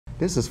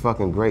This is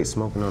fucking great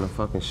smoking on a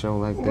fucking show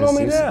like this. Blow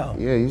me down.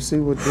 Yeah, you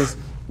see what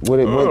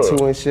it went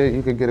to and shit?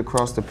 You could get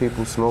across the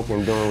people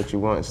smoking, doing what you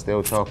want, and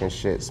still talking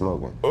shit,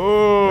 smoking.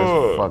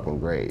 That's fucking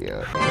great,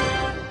 yeah.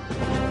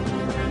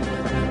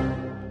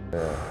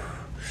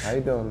 How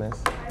you doing,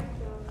 miss?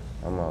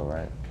 I'm all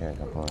right, can't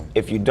complain.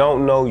 If you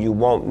don't know, you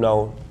won't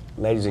know.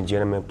 Ladies and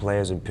gentlemen,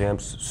 players and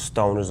pimps,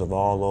 stoners of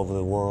all over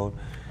the world,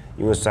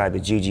 you inside the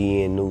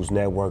GGN News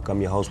Network.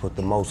 I'm your host with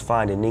the most,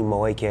 finding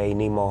Nemo, aka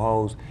Nemo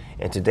Hoes.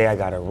 And today I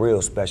got a real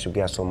special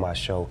guest on my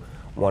show.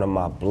 One of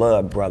my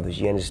blood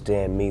brothers, you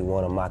understand me?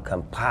 One of my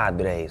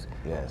compadres.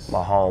 Yes.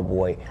 My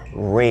homeboy,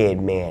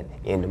 Redman,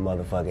 in the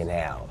motherfucking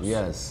house.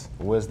 Yes.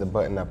 Where's the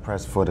button I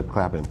pressed for the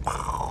clapping?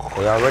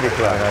 We already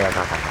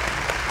clapped.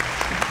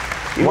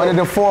 One of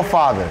the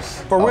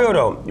forefathers. For real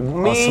though,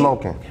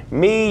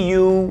 me,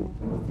 you,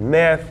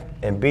 Meth,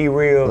 and Be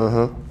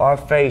Real, our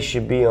face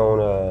should be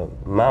on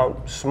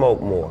Mount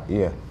Smokemore.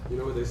 Yeah. You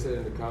know what they said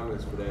in the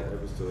comments for that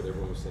episode?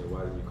 Everyone was saying,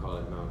 why did you call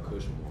it Mount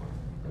Kushmore?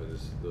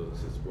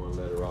 Because it's one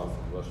letter off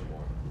from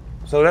Rushmore.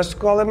 So let's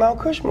call it Mount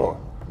Kushmore.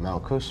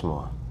 Mount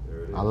Kushmore.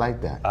 I like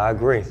that. I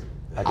agree.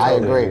 I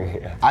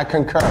agree. I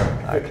concur.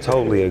 I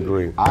totally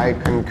agree. I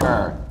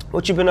concur.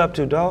 What you been up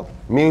to, dog?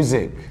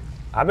 Music.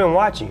 I've been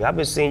watching you. I've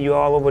been seeing you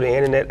all over the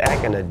internet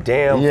acting a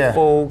damn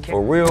fool.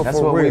 For real, That's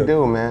what we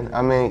do, man.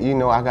 I mean, you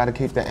know, I got to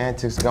keep the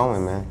antics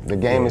going, man. The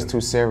game is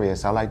too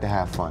serious. I like to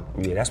have fun.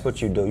 Yeah, that's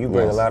what you do. You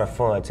bring a lot of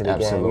fun to the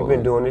game. You've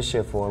been doing this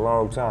shit for a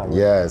long time. Man.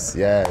 Yes,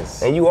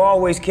 yes. And you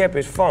always kept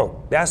it funk.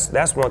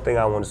 That's one thing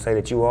I want to say,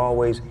 that you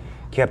always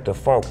kept the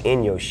funk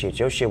in your shit.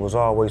 Your shit was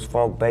always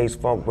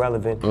funk-based,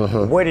 funk-relevant.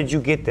 Where did you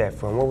get that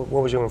from? What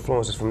was your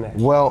influences from that?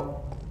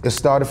 Well, it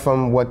started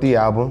from What the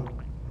Album.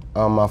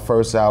 My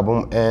first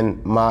album,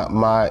 and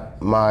my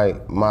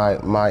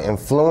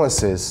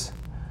influences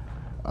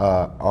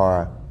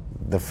are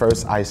the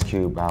first Ice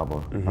Cube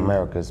album,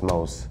 America's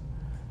Most,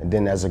 and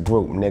then as a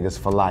group, Niggas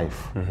for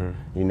Life.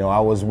 You know,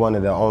 I was one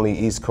of the only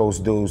East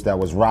Coast dudes that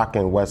was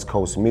rocking West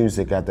Coast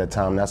music at that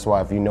time. That's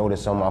why if you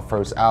notice on my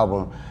first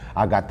album,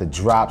 I got the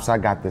drops, I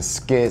got the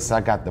skits,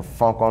 I got the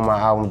funk on my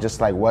album,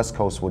 just like West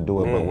Coast would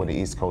do it, but with the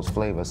East Coast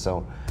flavor.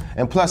 So,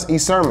 and plus E.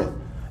 Sermon.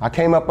 I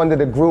came up under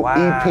the group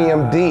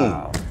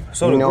EPMD.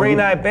 So the Green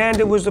Eyed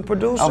Bandit was the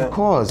producer? Of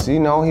course, you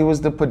know, he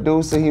was the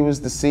producer, he was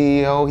the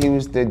CEO, he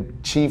was the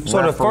chief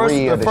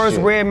referee of the first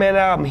Redman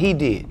album he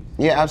did?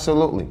 Yeah,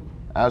 absolutely,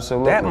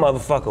 absolutely. That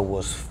motherfucker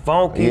was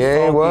funky,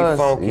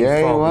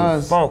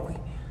 funky.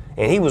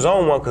 And he was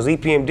on one because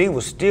EPMD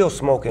was still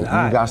smoking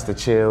hot. You got to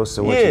chill,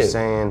 so what you're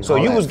saying. So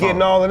you was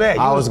getting all of that?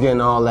 I was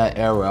getting all that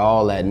era,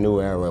 all that new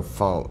era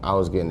funk. I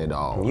was getting it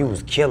all. You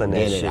was killing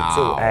that shit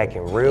too,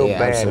 acting real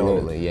bad.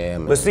 Absolutely, yeah,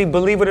 man. But see,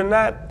 believe it or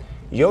not,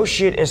 your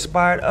shit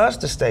inspired us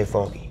to stay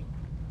funky.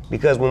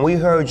 Because when we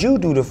heard you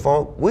do the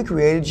funk, we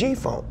created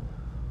G-Funk.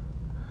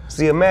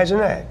 See, imagine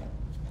that.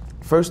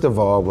 First of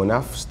all, when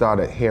I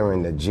started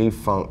hearing the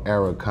G-Funk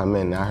era come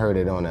in, I heard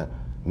it on a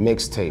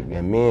mixtape.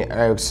 And me and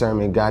Eric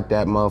Sermon got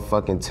that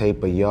motherfucking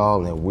tape of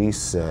y'all, and we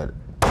said,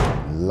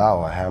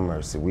 Lord have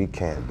mercy, we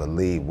can't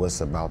believe what's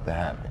about to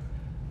happen.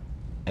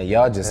 And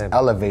y'all just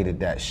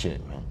elevated that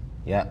shit, man.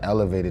 Yeah,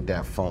 elevated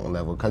that funk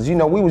level. Cause you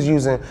know, we was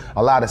using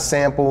a lot of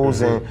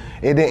samples and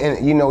it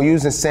didn't, you know,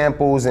 using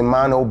samples and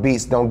mono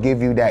beats don't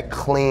give you that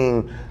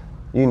clean,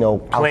 you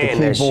know, out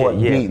the keyboard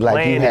beat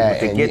like you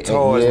had. With the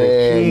guitars and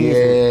the keys.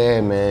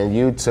 Yeah, man,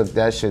 you took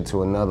that shit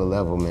to another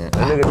level, man. The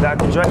nigga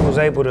Dr. Dre was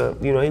able to,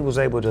 you know, he was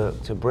able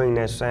to bring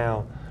that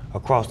sound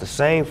across the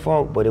same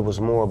funk, but it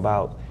was more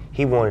about,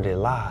 he wanted it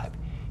live.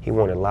 He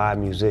wanted live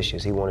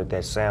musicians. He wanted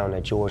that sound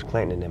that George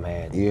Clinton and them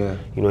had. Yeah.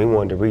 You know, he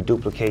wanted to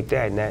reduplicate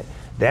that, and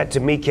that to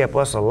me kept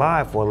us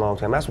alive for a long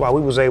time. That's why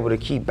we was able to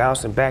keep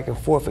bouncing back and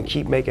forth and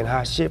keep making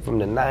hot shit from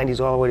the 90s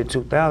all the way to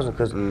 2000,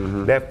 because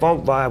that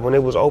funk vibe, when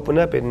it was open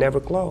up, it never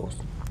closed.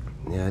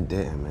 Yeah, it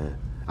didn't, man.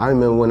 I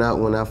remember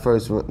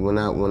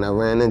when I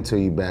ran into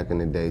you back in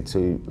the day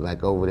too,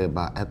 like over there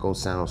by Echo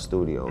Sound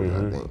Studios,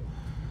 I think.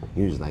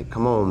 You was like,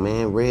 come on,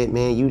 man,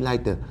 Redman, you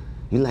like the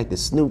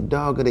Snoop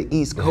Dogg of the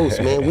East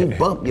Coast, man. We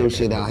bump your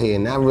shit out here.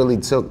 And I really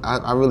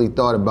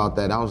thought about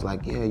that. I was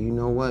like, yeah, you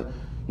know what?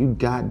 You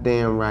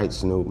goddamn right,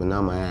 Snoop, and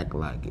I'ma act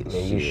like it.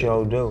 And you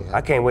sure do. I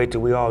can't wait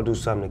till we all do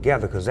something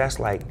together, because that's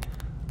like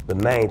the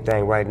main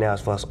thing right now,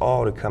 is for us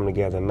all to come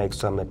together and make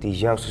something that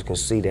these youngsters can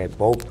see, that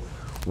both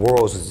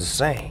worlds is the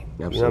same.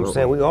 Absolutely. You know what I'm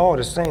saying? We all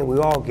the same, we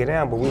all get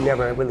down, but we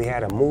never really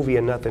had a movie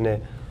or nothing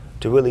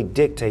to really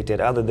dictate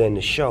that other than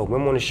the show.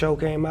 Remember when the show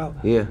came out?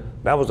 Yeah.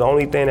 That was the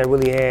only thing that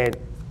really had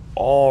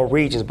all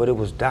regions, but it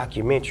was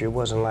documentary. It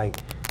wasn't like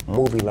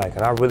movie-like.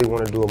 And I really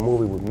want to do a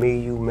movie with me,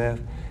 you,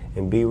 Meth,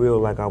 and Be Real,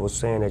 like I was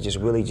saying, that just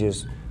really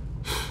just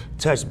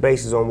touch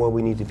bases on what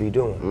we need to be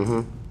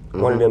doing.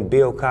 One of them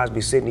Bill Cosby,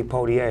 Sidney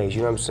Poitiers,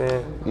 you know what I'm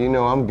saying? You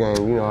know, I'm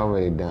game, you know, I'm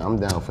already down. I'm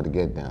down for the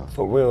get down.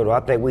 For real though, I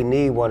think we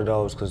need one of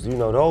those, because you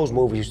know, those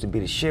movies used to be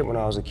the shit when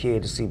I was a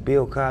kid, to see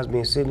Bill Cosby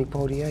and Sidney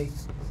Poitier.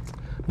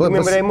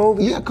 Remember that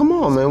movie? Yeah, come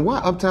on, man.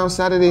 What, Uptown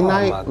Saturday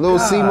Night, Little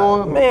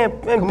Seymour? Man,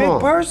 and Big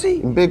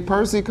Percy? Big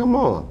Percy, come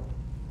on.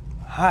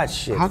 Hot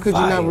shit. How could you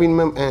not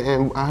remember?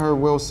 And I heard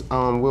Will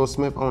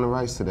Smith owned the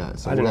rights to that.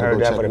 So I done heard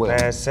that for the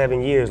past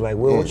 7 years. Like,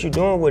 Will, what you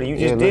doing with it? You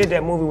just did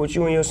that movie with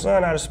you and your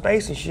son out of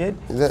space and shit.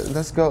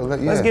 Let's go.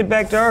 Let's get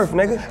back to Earth,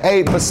 nigga.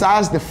 Hey,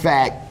 besides the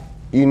fact,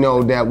 you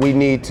know, that we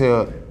need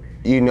to,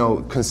 you know,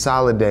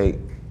 consolidate,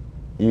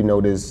 you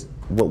know, this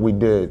what we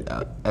did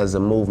as a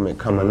movement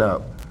coming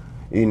up.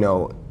 You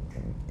know,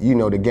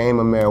 the game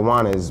of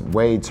marijuana is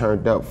way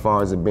turned up as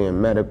far as it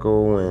being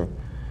medical and.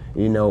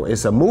 You know,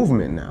 it's a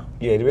movement now.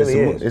 Yeah, it really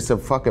is. It's a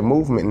fucking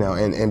movement now.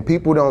 And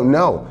people don't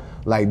know.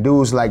 Like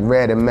dudes like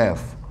Red and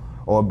Meth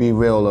or Be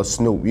Real or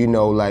Snoop, you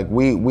know, like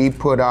we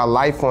put our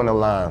life on the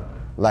line,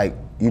 like,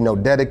 you know,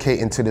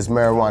 dedicating to this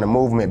marijuana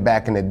movement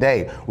back in the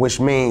day,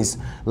 which means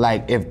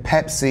like if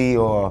Pepsi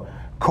or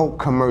Coke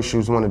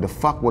commercials wanted to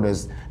fuck with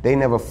us, they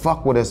never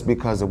fuck with us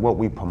because of what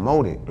we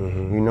promoted,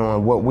 you know,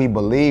 and what we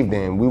believed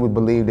in. We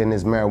believed in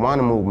this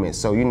marijuana movement.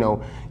 So, you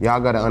know, y'all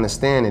gotta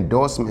understand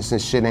endorsements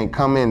and shit ain't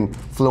coming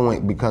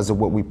fluent because of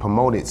what we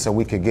promoted, so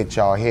we could get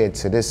y'all here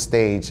to this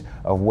stage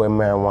of where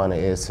marijuana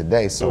is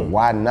today. So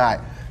why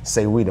not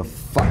say we the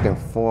fucking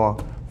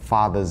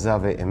forefathers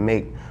of it and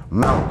make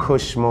Mount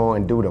Kushmore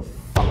and do the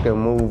fucking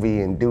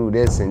movie and do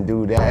this and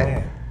do that.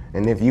 Yeah.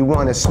 And if you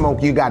wanna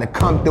smoke, you gotta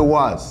come through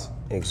us.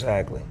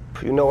 Exactly.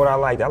 You know what I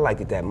liked? I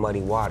liked it, that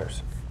Muddy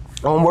Waters.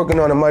 Oh, I'm working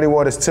on the Muddy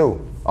Waters 2.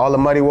 All the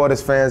Muddy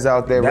Waters fans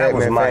out there, that Redman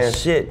was my fans,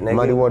 shit, nigga.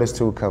 Muddy Waters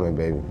 2 coming,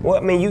 baby. Well,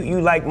 I mean,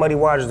 you like Muddy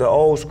Waters, the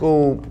old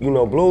school, you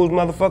know, blues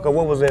motherfucker?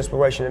 What was the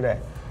inspiration of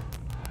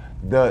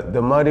that? The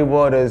Muddy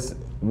Waters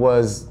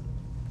was,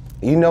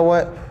 you know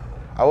what?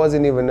 I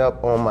wasn't even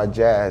up on my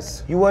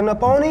jazz. You wasn't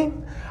up on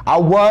him? I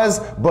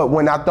was, but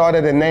when I thought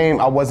of the name,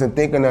 I wasn't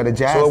thinking of the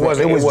jazz. So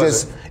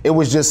it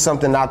was just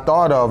something I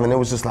thought of, and it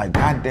was just like,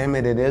 God damn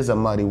it, it is a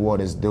Muddy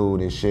Waters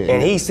dude and shit.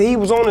 And he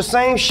was on the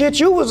same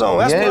shit you was on.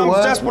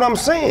 That's what I'm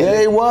saying.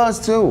 Yeah, he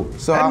was too.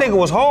 So that nigga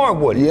was hard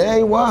with it. Yeah,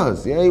 he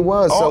was. Yeah, he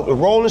was. So the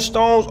Rolling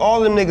Stones, all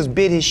them niggas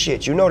bit his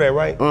shit. You know that,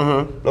 right?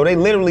 Mm-hmm. No, they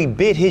literally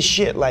bit his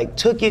shit, like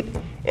took it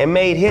and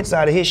made hits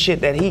out of his shit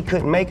that he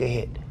couldn't make a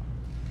hit.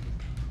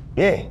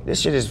 Yeah,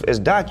 this shit is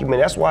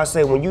documented. That's why I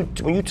say when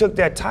you took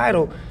that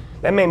title,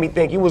 that made me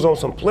think you was on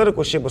some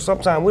political shit, but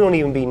sometimes we don't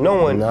even be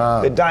knowing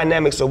the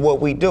dynamics of what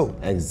we do.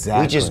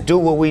 Exactly. We just do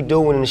what we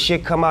do, and the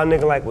shit come out,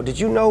 nigga, like, well, did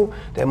you know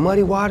that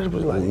Muddy Waters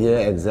was like...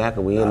 Yeah,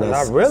 exactly. We in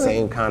that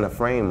same kind of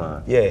frame,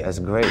 man. Yeah. That's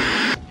great.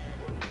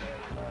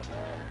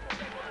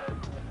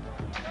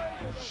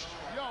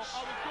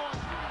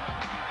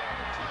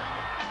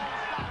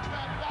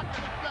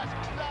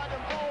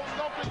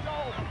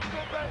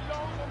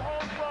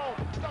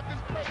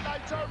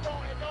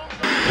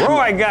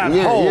 Roy got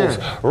hoes.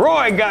 Yeah.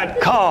 Roy got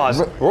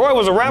cars. Roy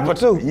was a rapper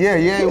too. Yeah,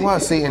 he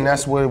was. See, and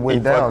that's where it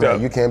went down.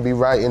 You can't be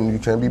writing, you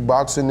can't be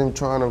boxing and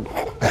trying to.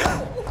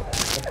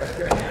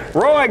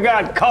 Roy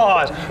got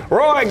cars.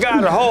 Roy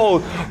got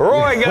hoes.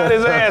 Roy got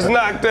his ass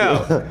knocked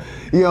out.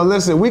 Yo,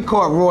 listen, we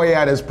caught Roy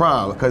at his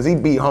prime because he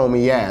beat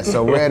homie ass.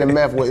 So Red and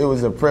Meth, it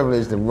was a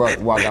privilege to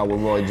walk out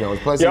with Roy Jones.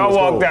 Plus, y'all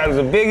walked out. It was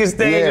the biggest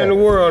stage in the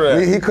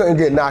world. He couldn't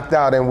get knocked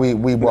out, and we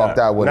walked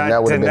out with him.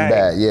 That would have been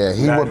bad. Yeah,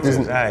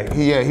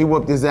 he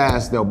whooped his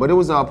ass though. But it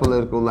was all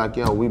political. Like,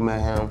 yo, we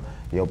met him.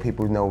 Yo,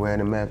 people know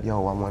Red and Meth.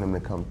 Yo, I want him to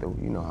come through.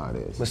 You know how it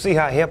is. But see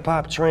how hip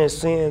hop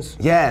transcends?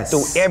 Yes.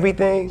 Through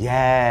everything?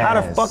 Yes. How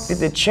the fuck did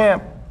the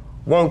champ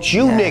want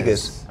you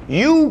niggas?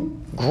 You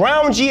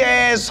groundy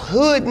ass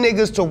hood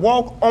niggas to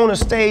walk on a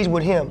stage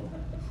with him.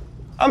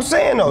 I'm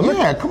saying though,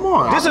 look, come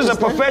on. This is a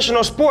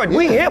professional sport.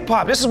 We hip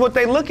hop. This is what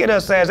they look at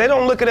us as. They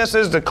don't look at us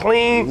as the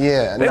clean.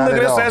 Yeah, they look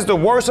at us as the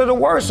worst of the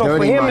worst. So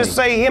for him to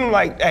say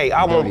like, hey,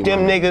 I want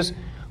them niggas,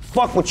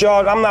 fuck with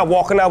y'all. I'm not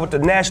walking out with the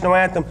national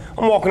anthem.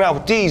 I'm walking out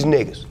with these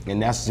niggas.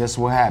 And that's just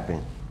what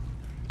happened.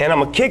 And I'm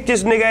gonna kick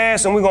this nigga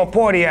ass and we gonna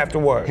party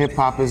afterwards. Hip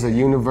hop is a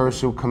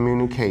universal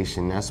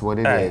communication. That's what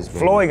it is, baby.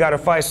 Floyd got a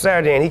fight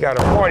Saturday and he got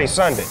a party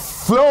Sunday.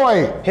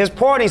 Floyd! His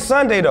party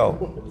Sunday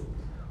though.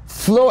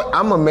 Floyd,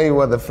 I'm a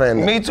Mayweather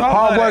fan. Me too.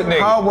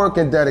 Hard work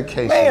and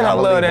dedication. Man, I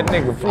love that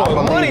nigga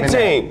Floyd. Money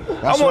team.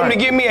 I want him to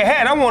give me a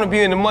hat. I want to be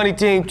in the money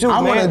team too,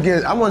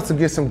 man. I want to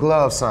get some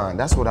gloves signed.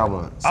 That's what I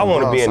want. I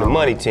want to be in the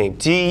money team.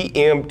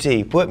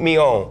 TMT. Put me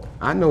on.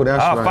 I know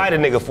that's right. I'll fight a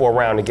nigga for a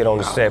round to get on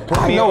the set. Put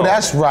me on. I know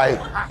that's right.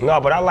 No,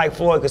 but I like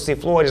Floyd because see,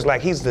 Floyd is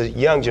like, he's the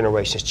young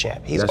generation's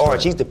champ. He's ours.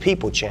 Right. He's the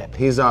people champ.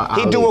 He's our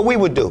He do what we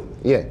would do.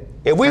 Yeah.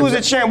 If we was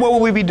a champ, what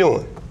would we be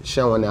doing?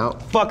 Showing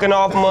out. Fucking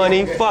off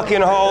money,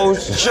 fucking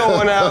hoes,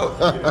 showing out.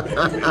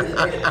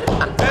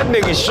 That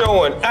nigga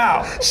showing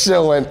out.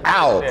 Showing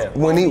out. Yeah.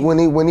 When he went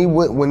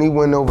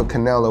over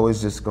Canelo,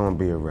 it's just gonna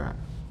be a wrap.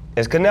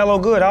 Is Canelo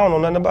good? I don't know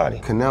nothing about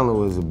him.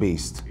 Canelo is a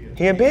beast.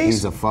 He a beast?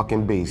 He's a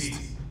fucking beast.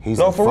 He's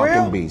a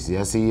fucking beast.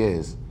 Yes, he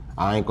is.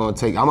 I ain't gonna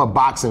take. I'm a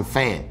boxing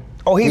fan.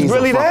 Oh, he's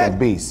really a fucking that?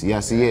 beast.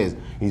 Yes, he is.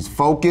 He's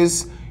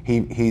focused.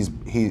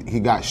 He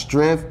got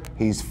strength.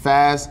 He's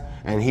fast.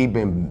 And he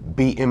been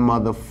beating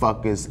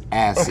motherfuckers'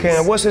 asses. Okay,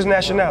 and what's his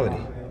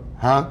nationality?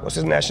 Huh? What's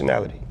his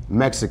nationality?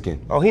 Mexican.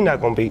 Oh, he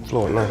not gonna beat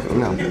Floyd, no.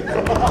 No.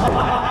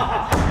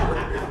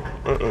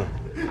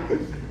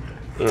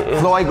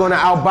 Floyd gonna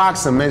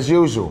outbox him as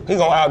usual. He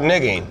gonna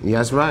out-nigga him. Yeah,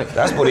 that's right.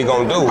 That's what he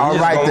gonna do. All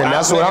right then,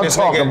 that's what I'm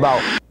talking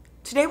about.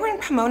 Today we're in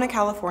Pomona,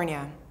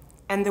 California,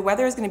 and the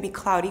weather is gonna be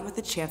cloudy with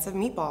a chance of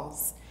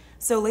meatballs.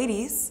 So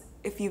ladies,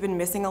 if you've been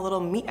missing a little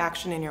meat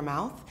action in your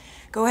mouth,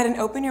 go ahead and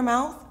open your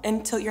mouth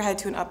and tilt your head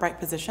to an upright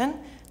position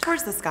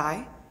towards the sky,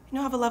 and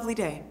you'll have a lovely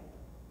day.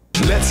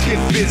 Let's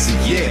get busy,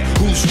 yeah,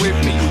 who's with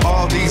me?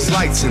 All these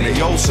lights and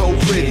they all so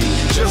pretty.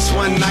 Just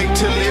one night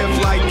to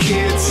live like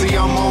kids. See,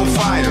 I'm on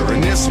fire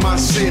and it's my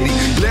city.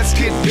 Let's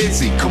get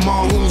busy, come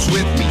on, who's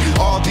with me?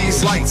 All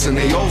these lights and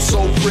they all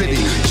so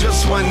pretty.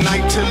 Just one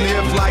night to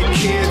live like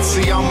kids.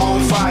 See, I'm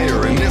on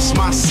fire and it's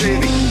my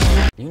city.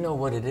 You know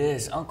what it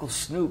is. Uncle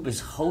Snoop is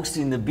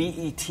hosting the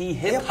BET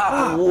Hip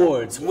Hop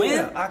Awards. When?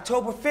 Yeah,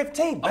 October 15th,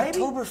 baby.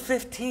 October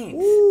 15th.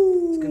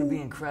 Woo. It's gonna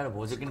be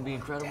incredible. Is it gonna be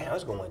incredible? Damn,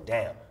 it's going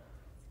down.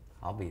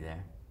 I'll be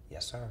there.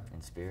 Yes, sir.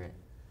 In spirit.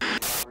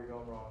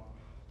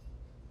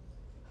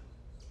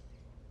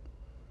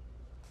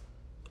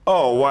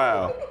 Oh,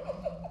 wow.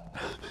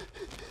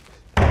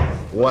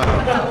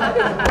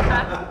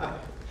 Wow.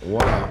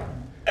 Wow.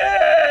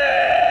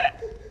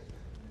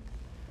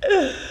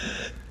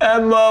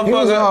 That motherfucker. He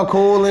was all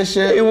cool and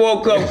shit. He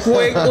woke up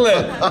quick.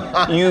 Look,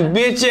 you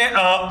bitch ass.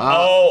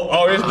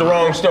 Oh, this is the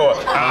wrong store.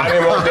 I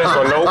didn't want this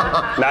one.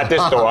 Nope, not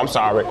this store. I'm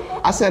sorry.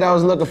 I said I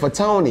was looking for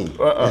Tony.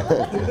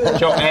 Get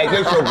your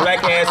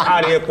black ass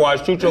out of here before I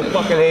shoot your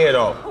fucking head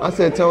off. I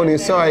said, Tony,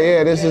 sorry,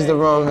 yeah, this is the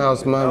wrong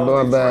house, man.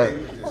 My bad.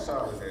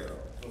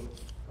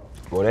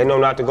 Well, they know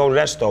not to go to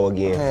that store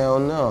again. Hell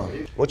no.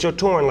 What's your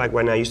touring like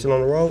right now? You still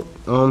on the road?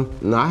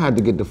 No, I had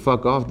to get the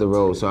fuck off the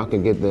road so I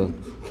could get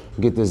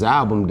this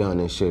album done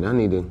and shit. I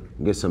need to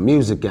get some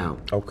music out.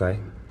 Okay.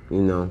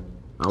 You know.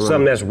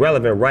 Something that's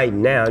relevant right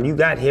now. You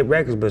got hit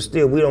records, but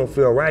still, we don't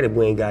feel right if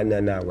we ain't got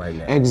nothing out right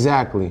now.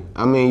 Exactly.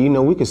 I mean, you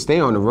know, we could stay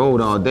on the road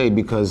all day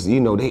because,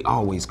 you know, they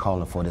always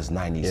calling for this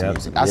 90s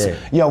music.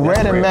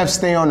 Red and Meth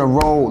stay on the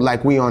road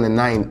like we in the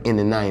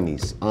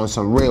 90s, on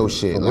some real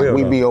shit. For like real,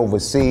 we though. be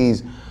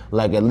overseas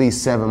like at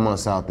least 7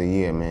 months out the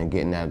year, man,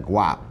 getting that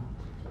guap.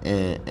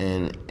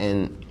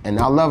 And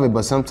I love it,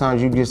 but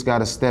sometimes you just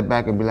gotta step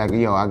back and be like,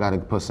 yo, I gotta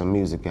put some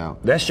music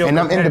out. That's your and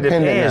I'm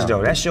independent edge, now.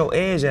 though. That's your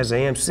edge as an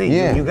MC.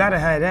 Yeah. You gotta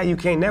have that. You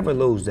can't never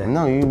lose that.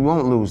 No, you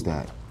won't lose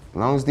that. As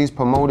long as these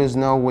promoters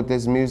know what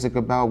this music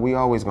about, we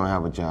always gonna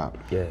have a job.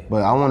 Yeah.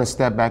 But I wanna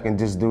step back and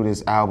just do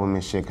this album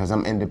and shit, cause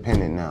I'm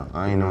independent now.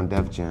 I ain't on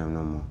Def Jam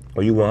no more.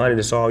 Are you 100,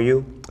 it's all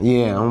you?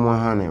 Yeah, I'm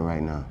 100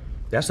 right now.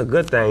 That's a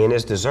good thing, and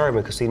it's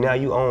deserving, because see, now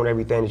you own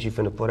everything that you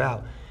finna put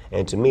out.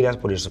 And to me, that's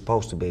what it's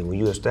supposed to be. When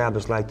you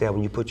establish like that,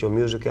 when you put your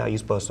music out, you're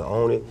supposed to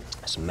own it.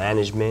 It's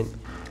management,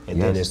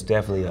 and then it's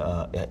definitely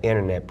an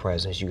internet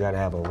presence. You gotta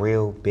have a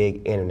real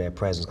big internet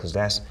presence, because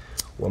that's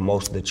where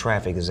most of the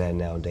traffic is at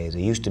nowadays.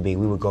 It used to be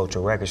we would go to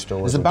record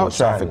stores. It's about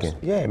trafficking.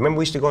 Yeah, remember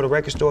we used to go to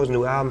record stores and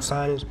do album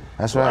signings?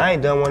 That's well, right. I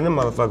ain't done one of them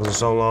motherfuckers in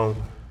so long.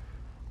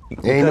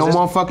 Ain't no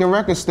more fucking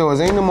record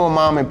stores. Ain't no more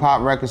mom and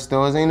pop record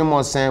stores. Ain't no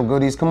more Sam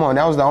Goodies. Come on,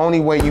 that was the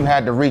only way you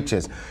had to reach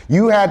us.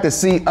 You had to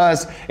see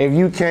us if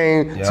you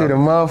came to the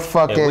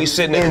motherfucking and we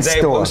sitting at the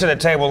table, we sitting at a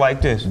table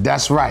like this.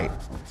 That's right.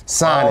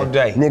 Signing. All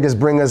day. Niggas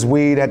bring us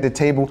weed at the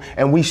table,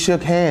 and we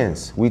shook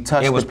hands. We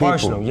touched the people. It was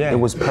personal, yeah. It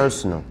was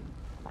personal.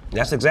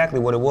 That's exactly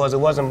what it was. It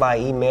wasn't by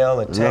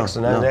email or text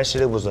or none of that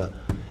shit. It was and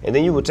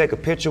then you would take a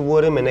picture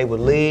with them, and they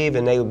would leave,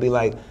 and they would be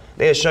like,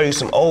 they'd show you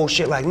some old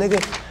shit like,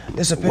 nigga,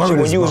 this a picture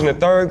when you was in the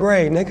 3rd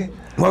grade, nigga.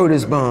 Word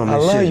is bomb. I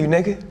love you,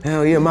 nigga.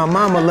 Hell yeah, my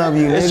mama love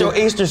you, nigga. It's your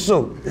Easter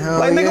suit. Hell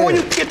like, nigga, yeah. where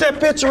you get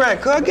that picture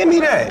at, cuz? Give me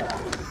that.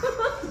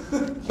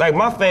 Like,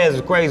 my fans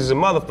are crazy as a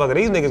motherfucker.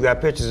 These niggas got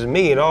pictures of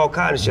me and all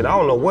kind of shit. I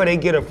don't know where they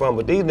get them from,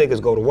 but these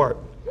niggas go to work.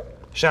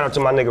 Shout out to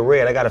my nigga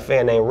Red. I got a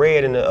fan named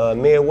Red in the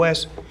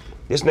Midwest.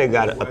 This nigga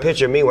got a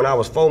picture of me when I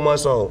was 4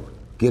 months old.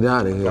 Get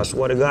out of here. I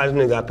swear to God, this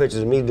nigga got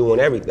pictures of me doing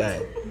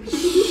everything.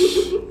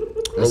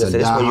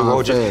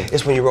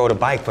 It's when you rode a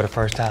bike for the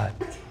first time.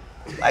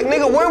 Like,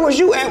 nigga, where was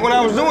you at when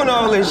I was doing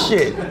all this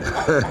shit?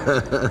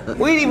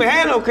 We didn't even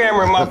have no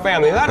camera in my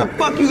family. How the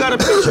fuck you got a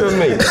picture of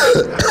me?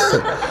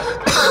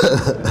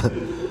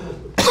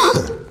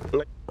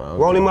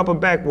 Roll him up a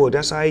backwood,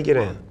 that's how he get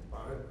in.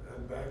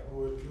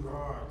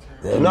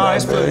 No,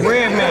 it's for Redman.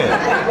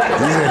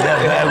 You said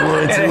that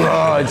backwood too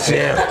hard,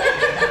 champ.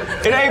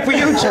 It ain't for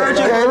you, church.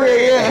 How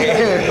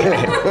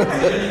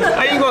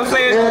you gonna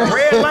say it's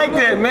red like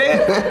that, man?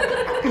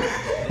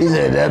 He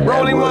said that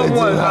Roll him up backwood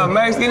one too hard. time,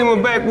 Max. Get him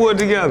a backwood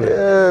together.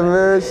 Yeah,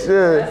 man,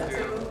 shit.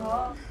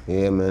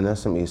 Yeah, man,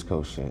 that's some East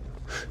Coast shit.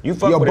 You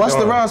fuck Yo, with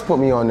Busta it, Rhymes put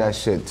me on that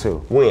shit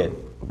too. When?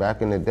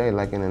 Back in the day,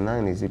 like in the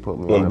 90s, he put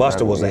me on When that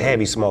Busta was a backwood.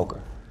 heavy smoker.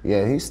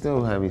 Yeah, he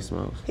still heavy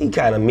smokes. He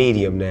kind of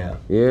medium now.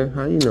 Yeah,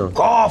 how you know?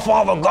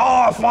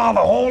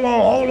 Godfather, hold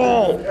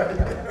on.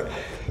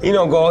 He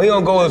don't go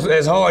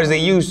as hard as he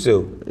used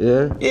to.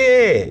 Yeah?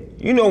 Yeah.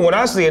 You know, when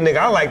I see a nigga,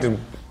 I like to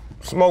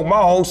smoke my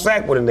whole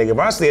sack with a nigga. If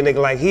I see a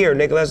nigga like, here,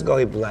 nigga, let's go,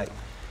 he be like,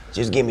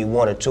 just give me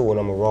 1 or 2 and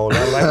I'ma roll.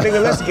 I'm like,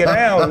 nigga, let's get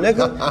down,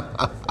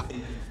 nigga.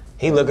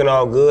 He looking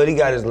all good, he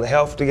got his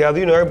health together.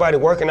 You know, everybody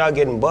working out,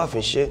 getting buff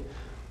and shit.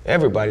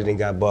 Everybody done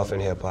got buff in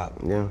hip hop.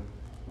 Yeah.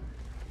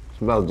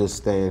 It's about just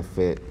staying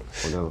fit,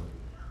 whatever.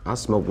 I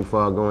smoke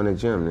before I go in the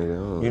gym,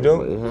 nigga. You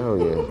do? Hell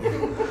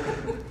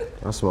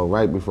yeah. I smoke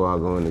right before I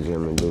go in the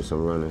gym and do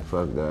some running.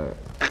 Fuck that.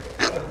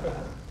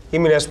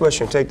 Give me that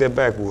sweatshirt and take that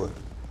backwood.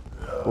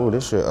 Ooh,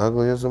 this shit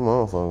ugly as a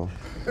motherfucker.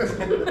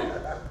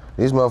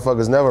 These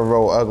motherfuckers never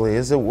roll ugly.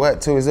 Is it wet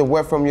too? Is it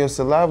wet from your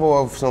saliva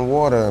or some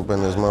water up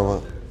in this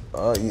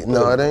motherfucker?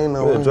 No, it ain't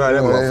no. We'll dry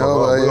that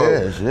motherfucker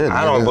up. Yeah, shit.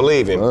 I don't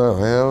believe him. Oh,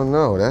 hell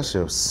no. That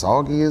shit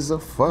soggy as a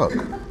fuck.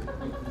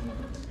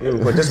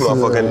 Put this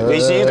motherfucker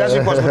in. That's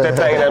supposed to put that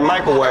thing in that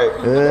microwave.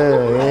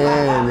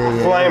 Yeah,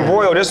 nigga. Flame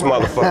broil this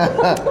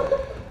motherfucker.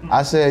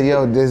 I said,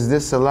 yo, is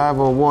this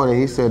saliva or water?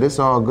 He said, it's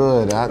all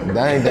good. That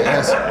ain't the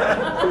answer.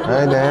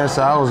 That ain't the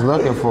answer I was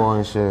looking for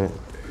and shit.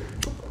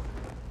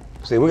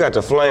 See, we got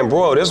to flame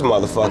broil this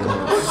motherfucker.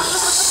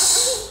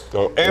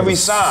 On every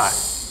side.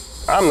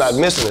 I'm not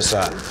missing a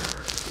side.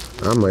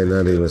 I might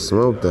not even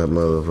smoke that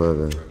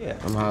motherfucker. Yeah.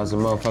 I'm high as a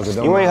motherfucker.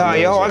 Don't You ain't high,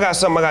 yo. I got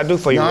something I gotta do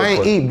for you. No, I real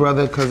ain't quick. eat,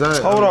 brother, cause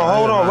I. Hold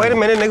on. Wait a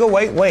minute, nigga.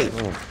 Wait.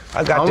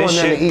 I got this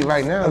shit. To eat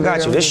right now. I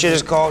got you. This shit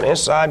is called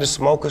Inside the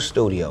Smoker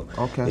Studio.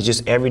 Okay. It's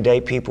just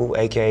everyday people,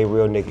 aka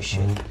real nigga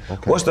shit.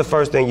 Okay. What's the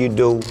first thing you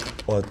do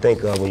or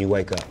think of when you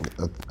wake up?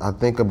 I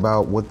think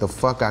about what the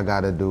fuck I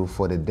gotta do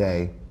for the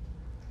day,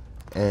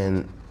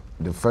 and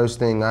the first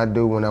thing I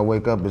do when I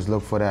wake up is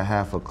look for that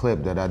half a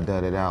clip that I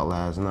dudded out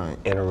last night.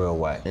 In a real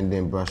way. And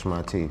then brush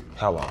my teeth.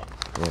 Hello.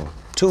 Yeah.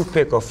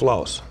 Toothpick or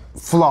floss?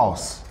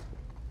 Floss.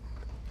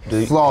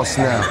 Floss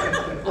now.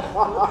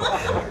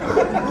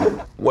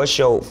 What's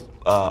your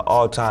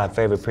all-time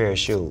favorite pair of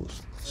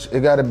shoes?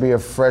 It gotta be a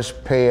fresh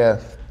pair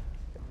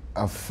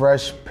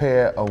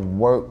of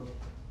work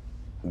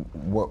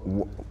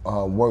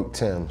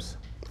Timbs.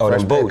 Oh,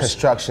 them boots.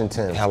 Construction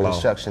Timbs. Hello.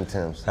 Construction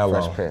Timbs.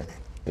 Hello. Fresh pair.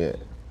 Yeah.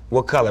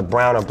 What color,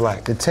 brown or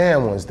black? The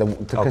tan ones, the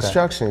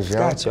constructions, yo.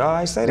 Gotcha, all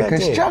right, say the that then.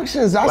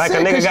 constructions, I like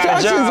said a nigga got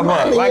a job,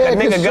 man. huh? Like Yeah, a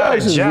nigga got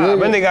a constructions, job.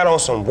 yeah. And they got on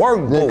some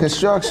work The boots.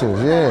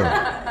 constructions,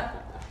 yeah.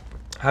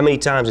 How many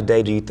times a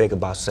day do you think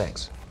about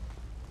sex?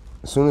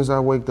 As soon as I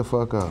wake the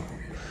fuck up,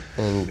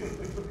 and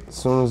as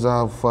soon as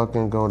I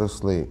fucking go to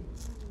sleep.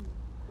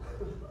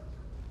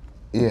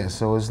 Yeah,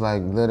 so it's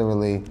like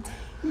literally.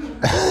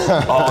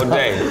 All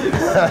day.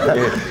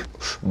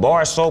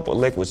 Bar soap or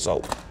liquid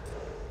soap?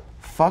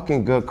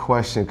 Fucking good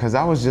question, cause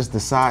I was just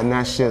deciding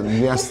that shit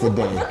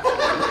yesterday.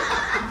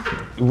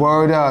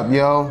 Word up,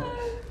 yo.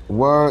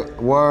 Word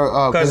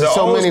up. Cause the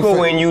so old many school,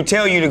 when you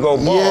tell you to go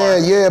bar.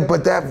 Yeah,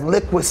 but that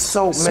liquid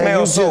soap, man.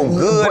 Smells so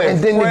good and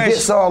then fresh. it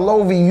gets all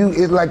over you.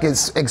 It like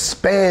it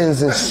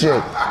expands and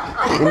shit.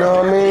 You know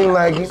what I mean?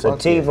 Like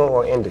Sativa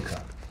or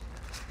indica?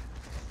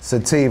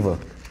 Sativa.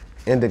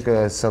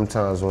 Indica is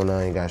sometimes when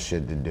I ain't got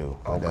shit to do.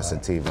 But that's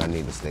sativa. I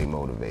need to stay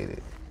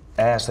motivated.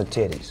 Ass or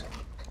titties?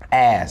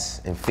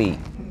 Ass and feet.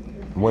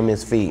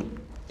 Women's feet.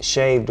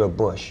 Shaved or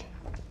bush?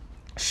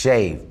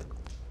 Shaved.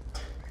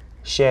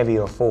 Chevy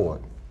or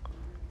Ford?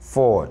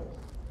 Ford.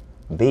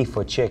 Beef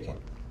or chicken?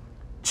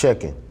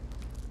 Chicken.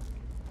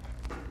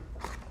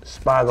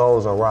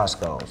 Spagos or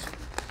Roscoe's?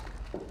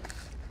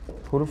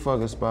 Who the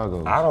fuck is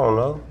Spago? I don't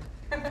know.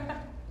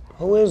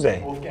 Who is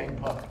that? Wolfgang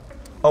Puck.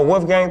 Oh,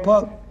 Wolfgang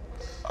Puck?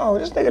 Oh,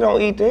 this nigga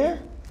don't eat there.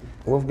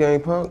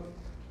 Wolfgang Puck?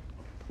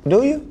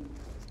 Do you?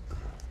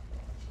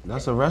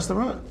 That's a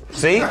restaurant?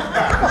 See?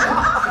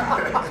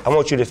 I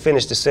want you to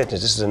finish the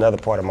sentence. This is another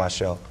part of my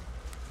show.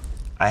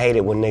 I hate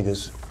it when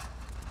niggas.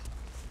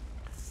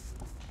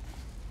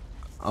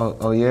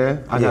 Oh yeah?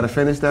 I gotta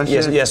finish that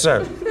shit? Yes,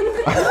 sir.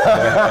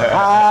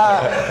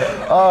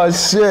 Oh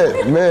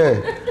shit,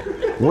 man.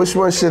 Which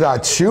one should I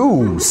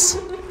choose?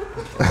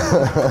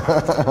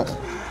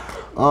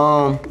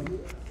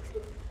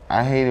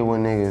 I hate it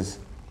when niggas.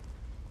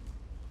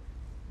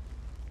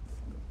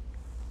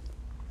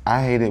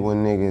 I hate it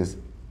when niggas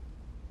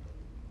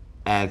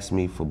ask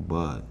me for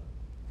bud.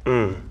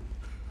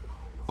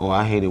 Or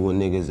I hate it when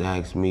niggas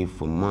ask me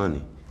for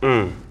money.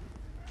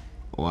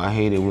 Or I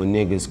hate it when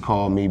niggas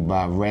call me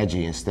by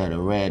Reggie instead of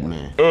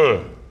Redman.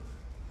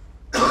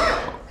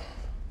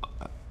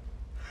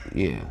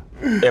 Yeah.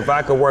 If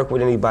I could work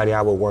with anybody,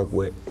 I would work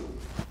with.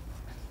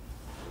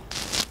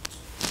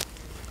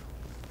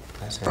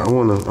 I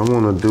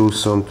wanna do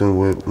something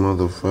with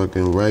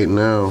motherfucking right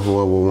now. Who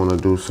I would wanna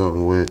do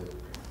something with?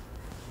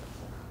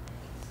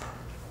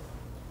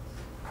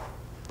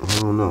 I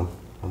don't know.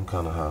 I'm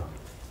kinda high.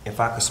 If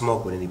I could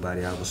smoke with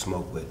anybody, I would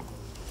smoke with.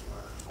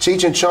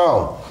 Cheech and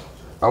Chong.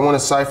 I wanna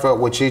cipher up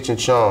with Cheech and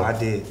Chong. I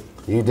did.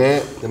 You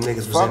did? Them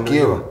niggas was Fuck in New you.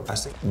 York. I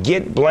said,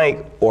 get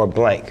blank or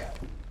blank?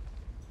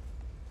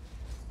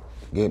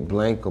 Get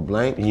blank or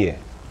blank? Yeah.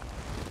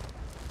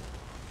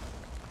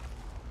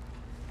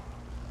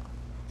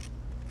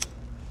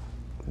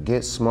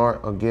 Get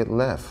smart or get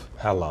left?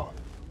 Hello.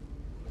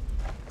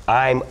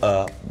 I'm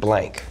a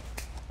blank.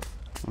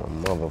 I'm a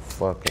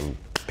motherfucking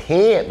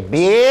pimp,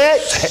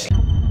 bitch!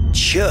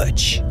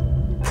 Church,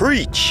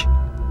 preach,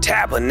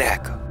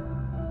 tabernacle.